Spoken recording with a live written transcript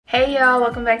Hey y'all,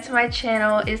 welcome back to my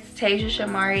channel. It's Tasia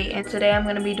Shamari, and today I'm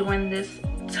gonna be doing this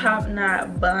top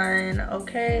knot bun.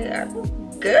 Okay, I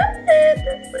look good.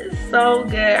 This is so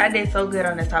good. I did so good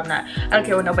on this top knot. I don't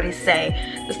care what nobody say.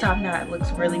 This top knot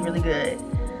looks really good.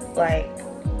 Like,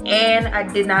 and I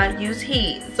did not use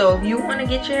heat. So if you want to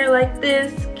get your hair like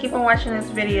this, keep on watching this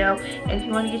video. And if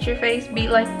you want to get your face beat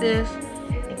like this,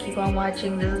 then keep on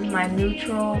watching. This is my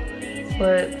neutral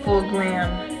but full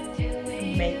glam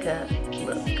makeup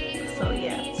look. So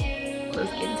yeah,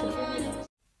 let's get into it.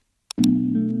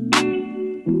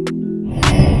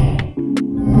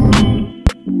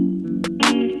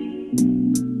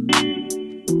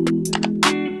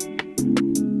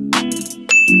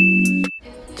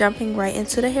 Jumping right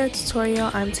into the hair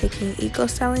tutorial, I'm taking Eco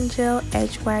Styling Gel,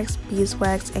 Edge Wax,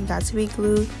 Beeswax, and Got To Be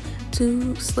Glue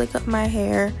to slick up my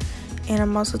hair. And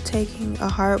I'm also taking a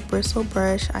hard bristle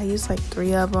brush. I use like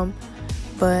 3 of them,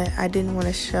 but I didn't want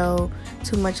to show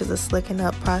too much of the slicking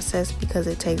up process because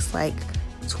it takes like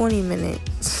 20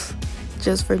 minutes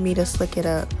just for me to slick it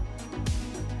up.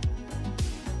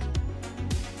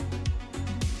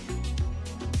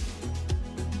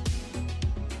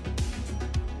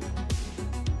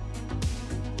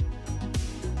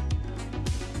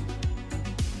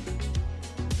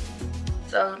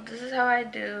 So this is how I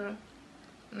do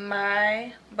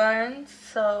my buns.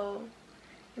 So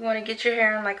you want to get your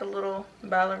hair in like a little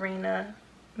ballerina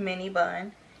mini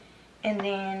bun, and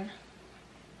then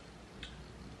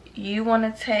you want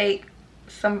to take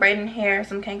some braiding hair,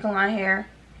 some cancaline hair,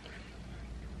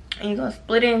 and you're going to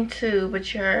split it in 2,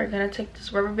 but you're going to take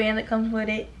this rubber band that comes with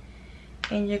it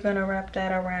and you're going to wrap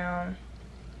that around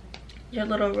your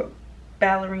little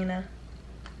ballerina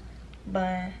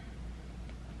bun.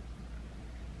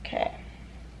 Okay,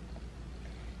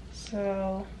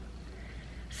 so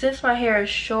since my hair is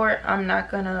short, I'm not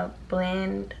gonna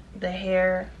blend my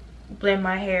hair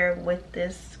with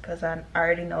this because I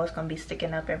already know it's gonna be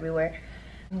sticking up everywhere.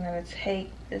 I'm gonna take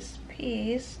this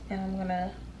piece and I'm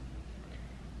gonna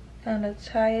kind of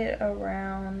tie it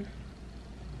around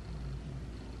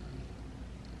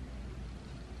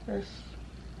this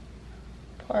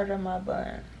part of my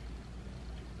bun.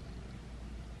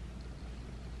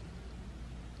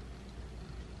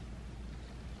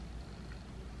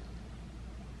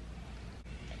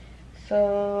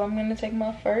 So I'm gonna take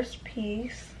my first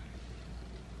piece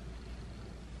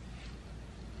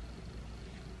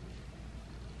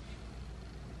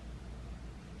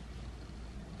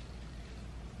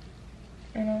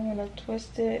and I'm gonna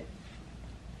twist it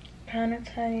kind of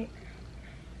tight.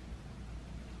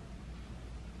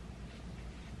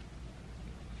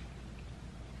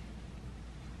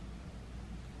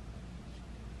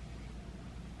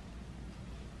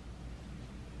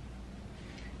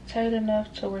 Tight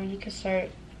enough to where you can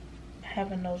start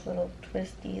having those little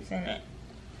twisties in it,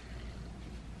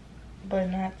 but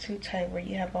not too tight where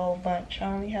you have a whole bunch. I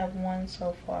only have one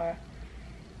so far.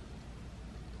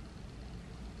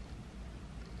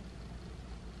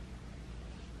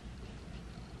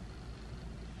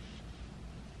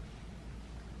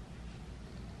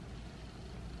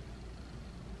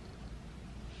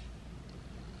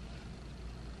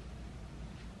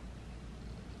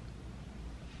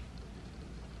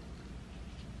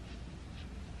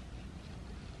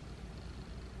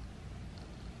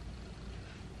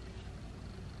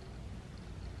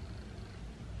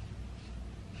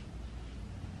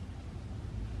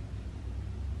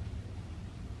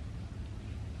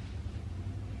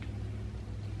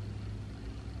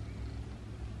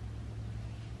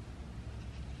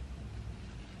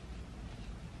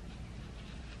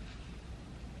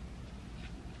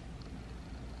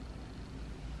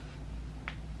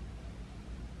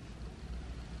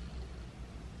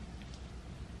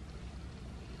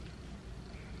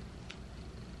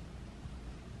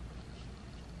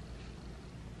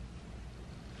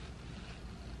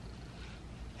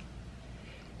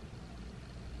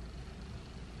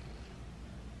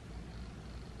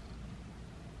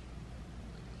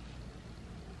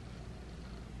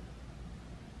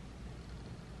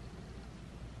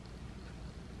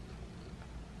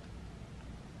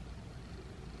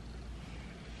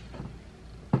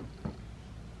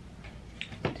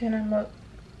 Then I'm gonna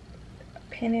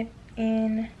pin it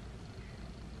in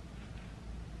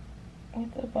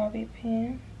with a bobby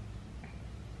pin.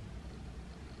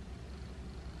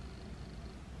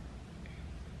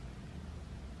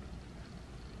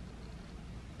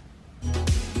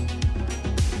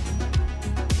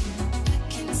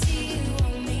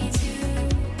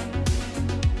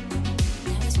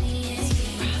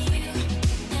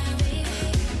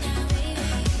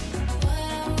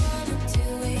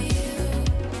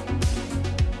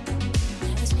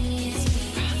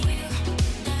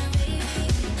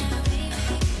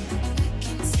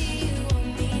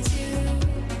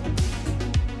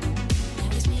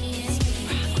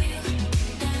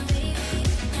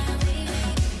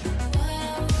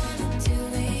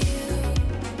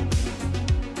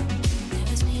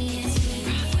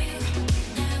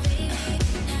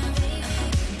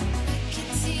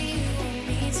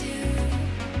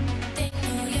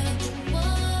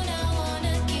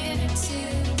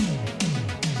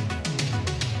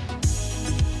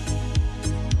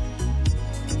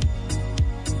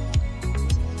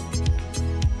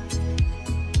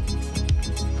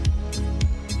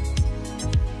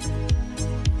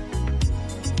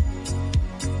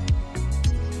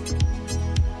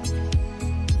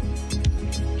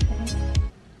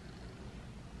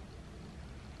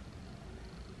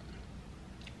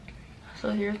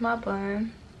 So here's my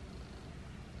bun.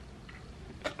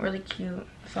 Really cute.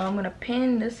 So I'm gonna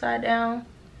pin this side down,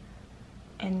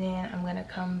 and then I'm gonna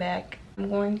come back. I'm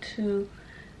going to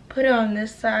put it on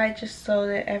this side just so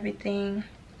that everything,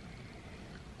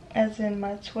 as in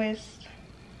my twists,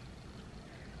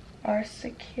 are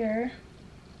secure.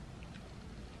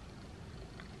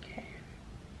 Okay.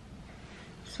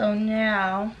 So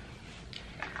now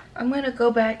I'm gonna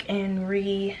go back and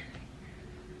redo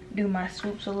my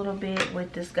swoops a little bit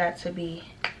with this Got To Be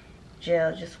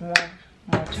gel just one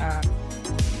more time.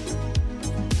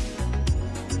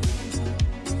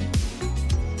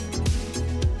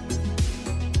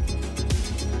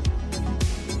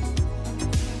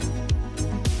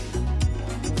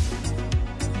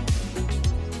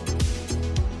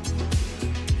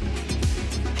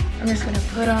 I'm just gonna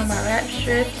put on my wrap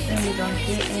strips and we're gonna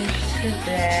get into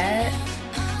that.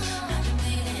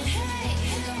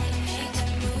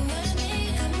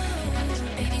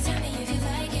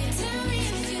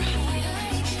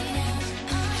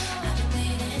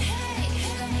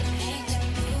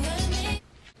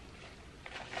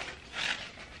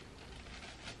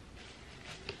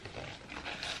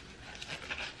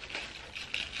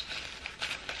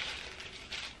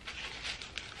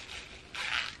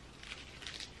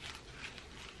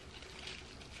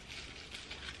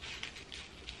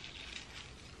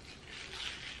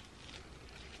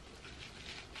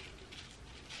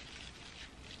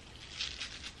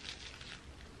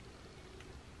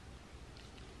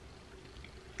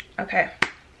 Okay,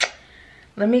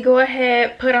 let me go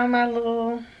ahead, put on my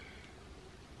little,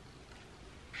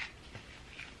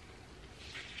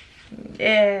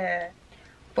 yeah.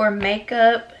 For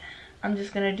makeup, I'm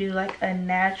just gonna do like a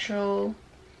natural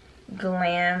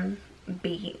glam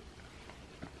beat.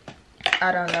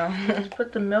 I don't know. Let's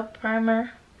put the milk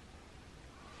primer.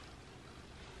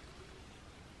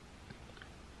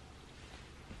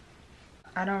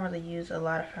 I don't really use a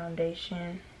lot of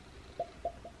foundation.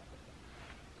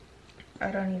 I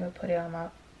don't even put it on my,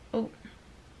 oh.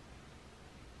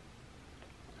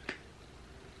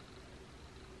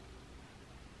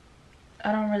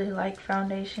 I don't really like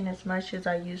foundation as much as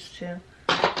I used to.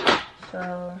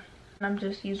 So I'm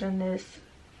just using this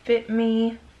Fit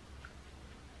Me.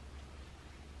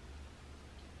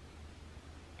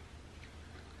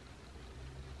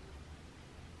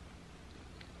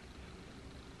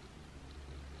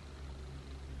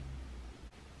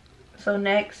 So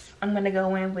next I'm gonna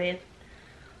go in with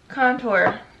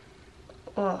contour.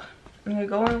 Oh, I'm gonna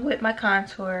go in with my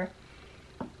contour,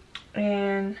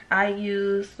 and I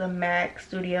use the MAC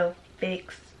Studio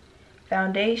Fix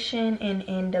foundation in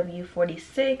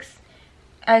NW46.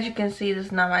 As you can see, this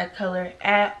is not my color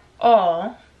at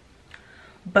all,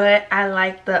 but I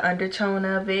like the undertone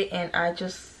of it, and I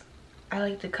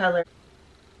like the color.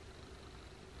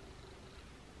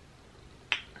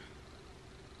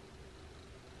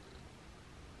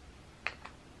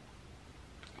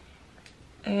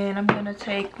 And I'm gonna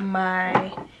take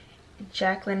my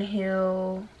Jaclyn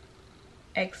Hill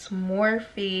X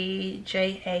Morphe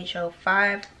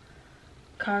JH05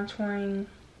 contouring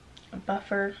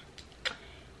buffer,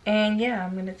 and yeah,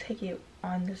 I'm gonna take it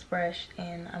on this brush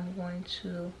and I'm going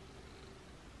to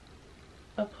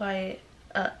apply it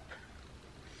up.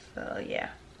 So yeah.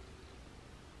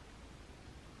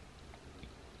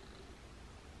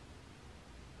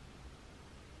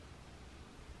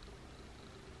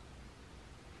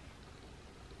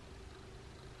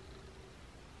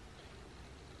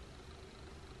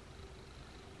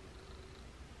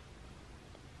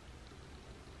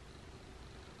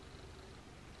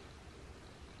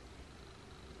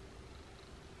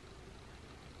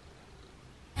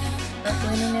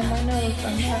 Blending in my nose.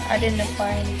 I didn't apply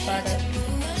any product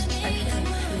actually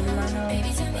to my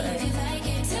nose, but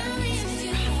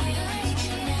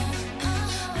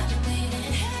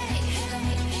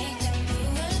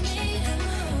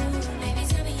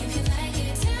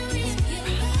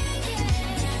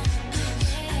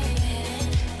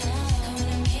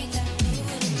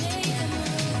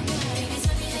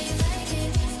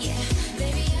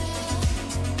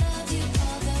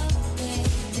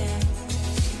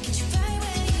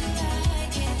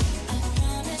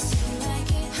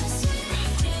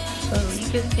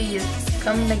you can see it's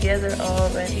coming together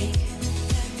already.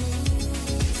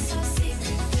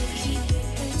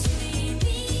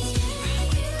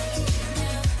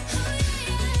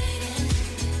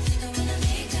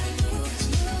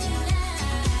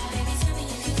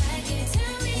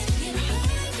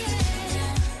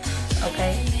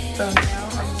 Okay, so now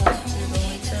I'm going to go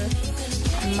into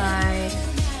my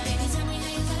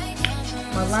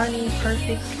Milani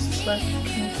Perfect Plus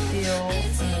Conceal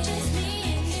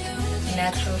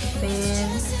natural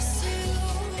skin.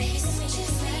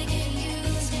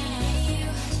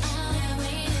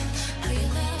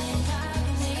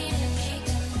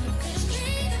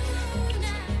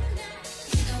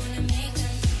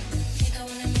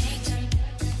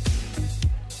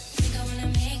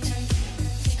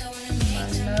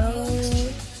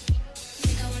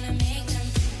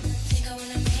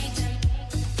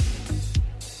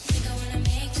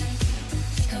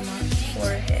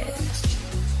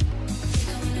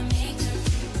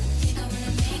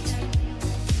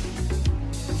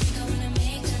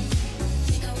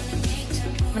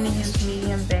 I'm gonna use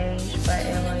medium beige by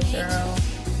LA Girl,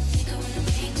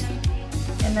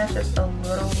 and that's just a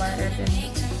little lighter than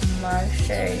my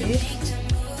shade.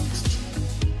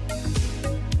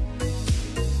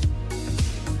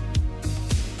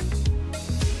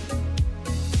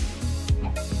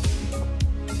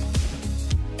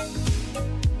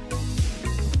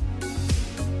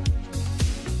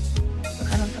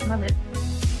 Kind of on my lip.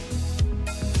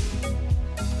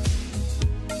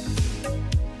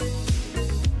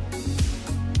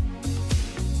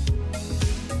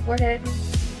 Forehead,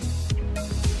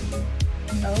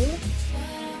 nose,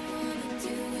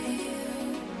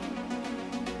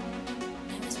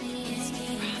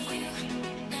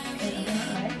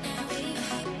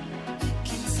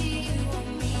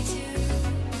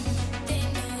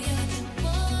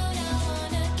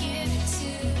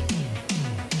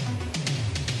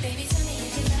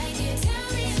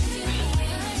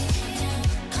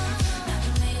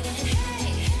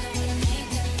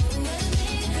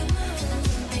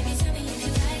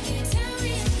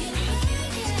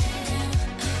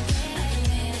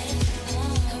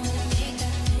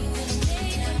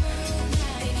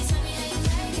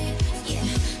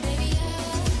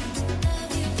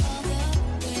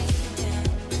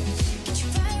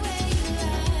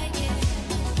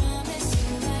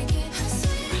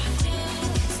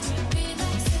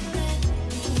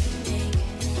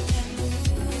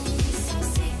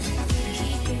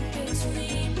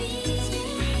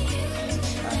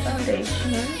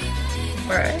 foundation,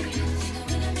 brush.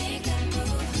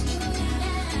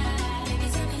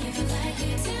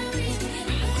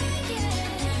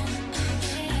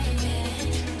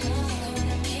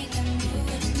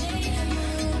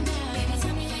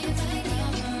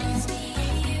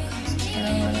 And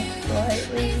I'm going to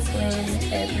slightly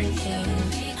blend everything.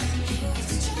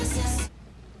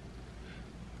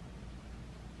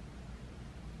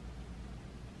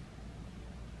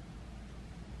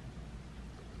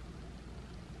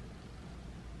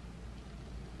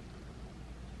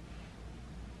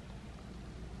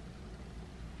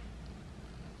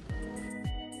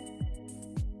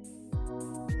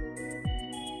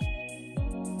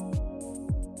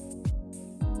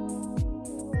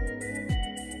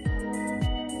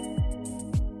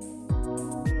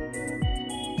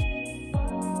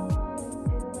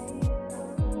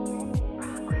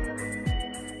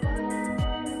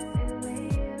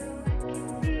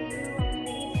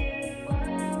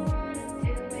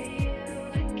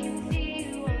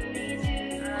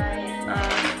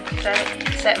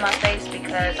 Set my face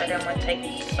because I didn't want to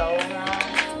take so long.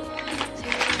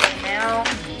 But now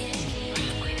I'm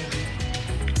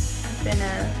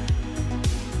gonna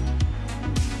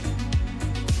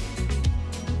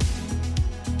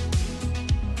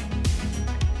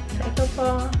take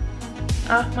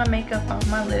off my makeup off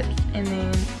my lips, and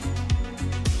then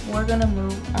we're gonna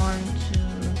move on to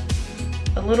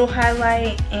a little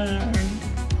highlight and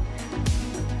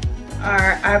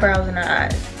our eyebrows and our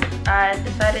eyes. I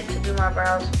decided to do my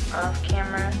brows off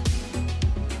camera.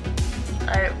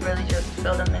 I really just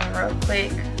filled them in real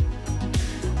quick.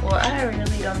 Well, I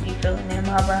really don't be filling in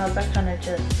my brows. I kind of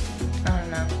just, I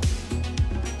don't know.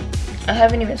 I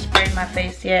haven't even sprayed my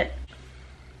face yet.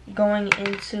 Going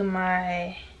into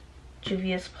my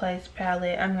Juvia's Place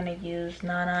palette, I'm going to use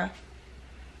Nana.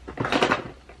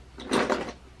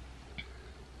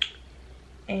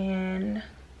 And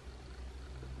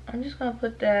I'm just going to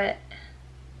put that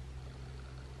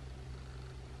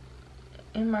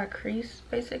in my crease,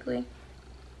 basically.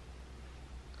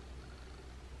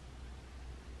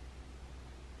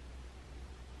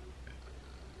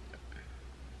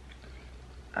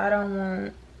 I don't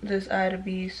want this eye to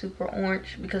be super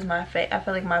orange because my face, I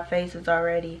feel like my face is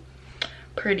already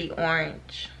pretty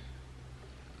orange.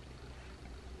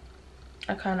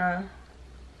 I kind of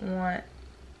want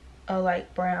a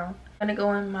light brown. I'm gonna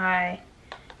go in my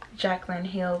Jaclyn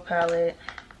Hill palette,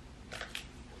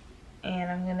 and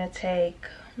I'm gonna take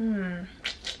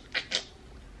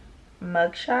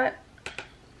Mugshot.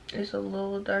 It's a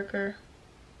little darker,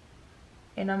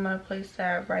 and I'm gonna place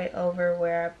that right over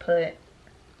where I put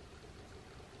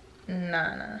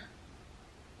Nah.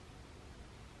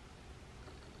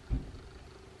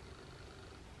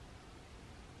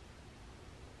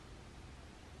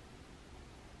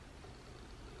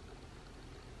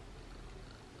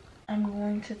 I'm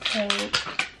going to take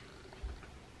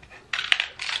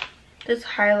this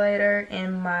highlighter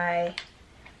in my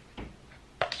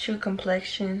True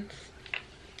Complexions.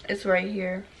 It's right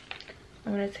here.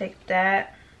 I'm going to take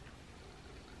that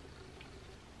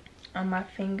on my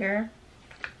finger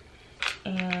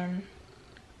and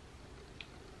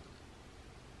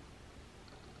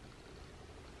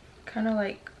kind of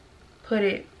like put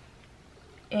it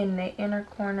in the inner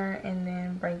corner and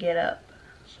then bring it up.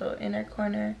 So inner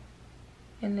corner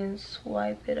and then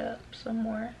swipe it up some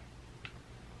more.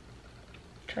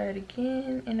 Try it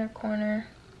again, inner corner,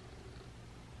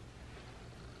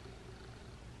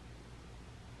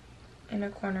 inner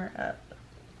corner up.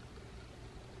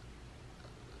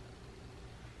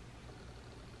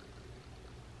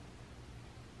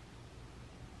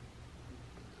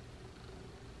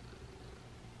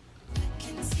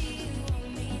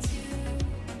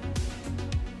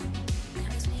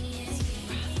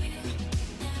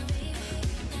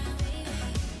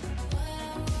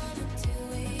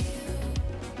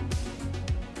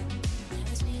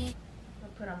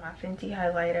 Put on my Fenty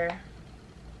highlighter.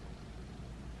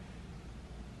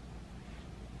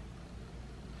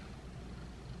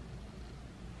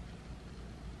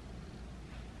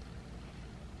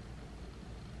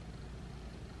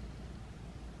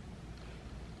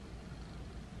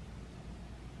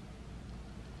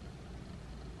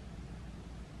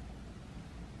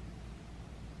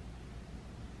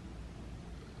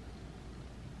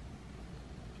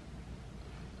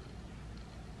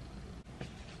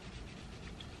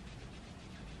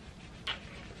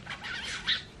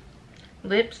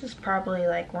 Lips is probably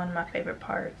like one of my favorite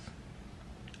parts.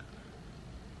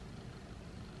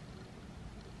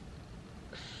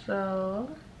 So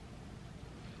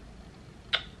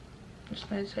I'm just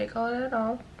gonna take all that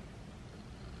off.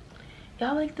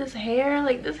 Y'all like this hair?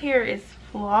 Like this hair is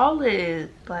flawless.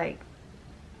 Like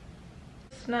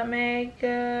it's nutmeg.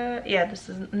 Yeah, this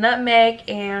is nutmeg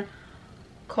and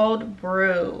cold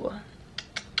brew.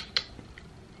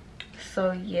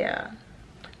 So yeah,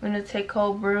 I'm gonna take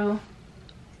cold brew.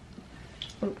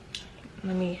 Ooh,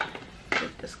 let me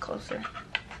get this closer.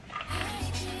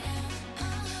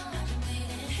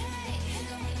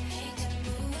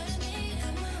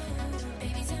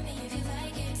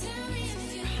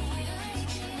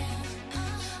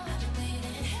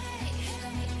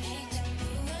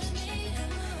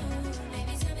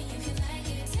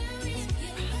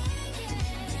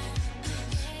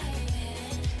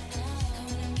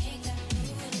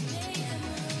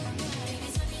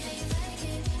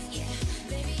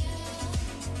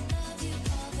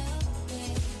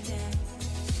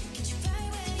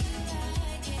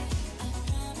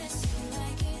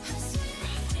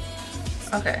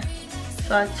 Okay,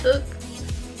 so I took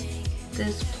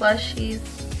this plushies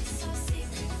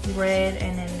red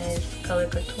and then this color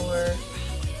couture,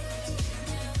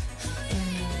 and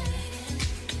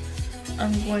then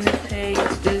I'm going to take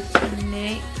this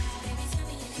NYX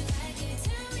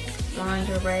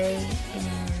lingerie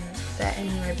and satin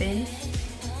ribbon.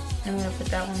 I'm going to put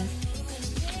that one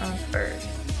on first.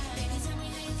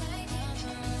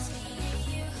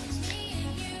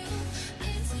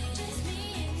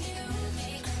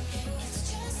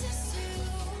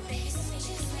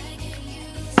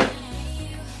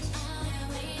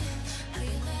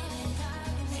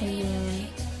 And then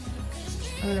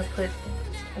I'm gonna put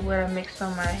what I mixed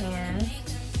on my hand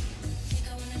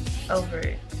over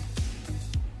it.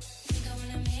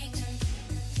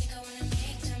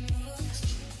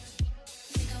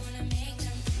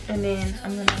 And then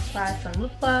I'm gonna apply some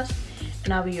lip gloss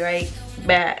and I'll be right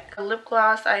back. The lip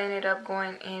gloss, I ended up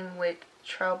going in with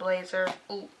Trailblazer.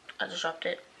 Ooh, I just dropped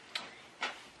it.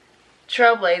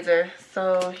 Trailblazer.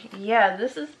 So yeah,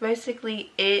 this is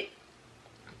basically it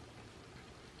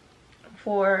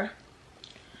for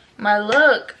my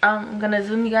look. I'm gonna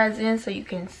zoom you guys in so you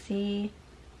can see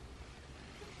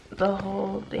the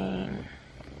whole thing.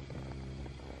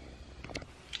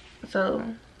 So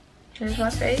here's my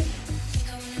face.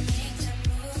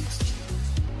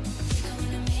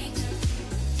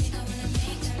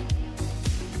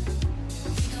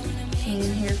 And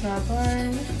here's my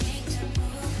bun.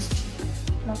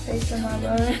 My face and my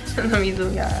bun. Let me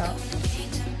zoom y'all out.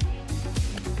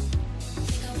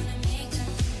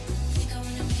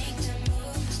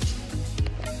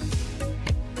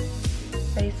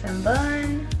 Face and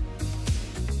bun.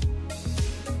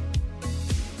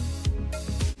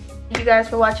 you guys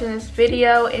for watching this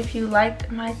video. If you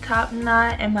liked my top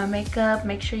knot and my makeup,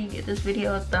 make sure you give this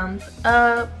video a thumbs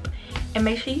up. And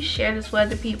make sure you share this with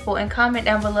other people. And comment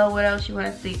down below what else you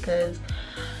want to see, because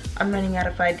I'm running out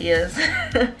of ideas.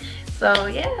 So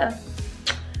yeah.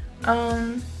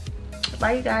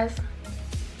 Bye you guys.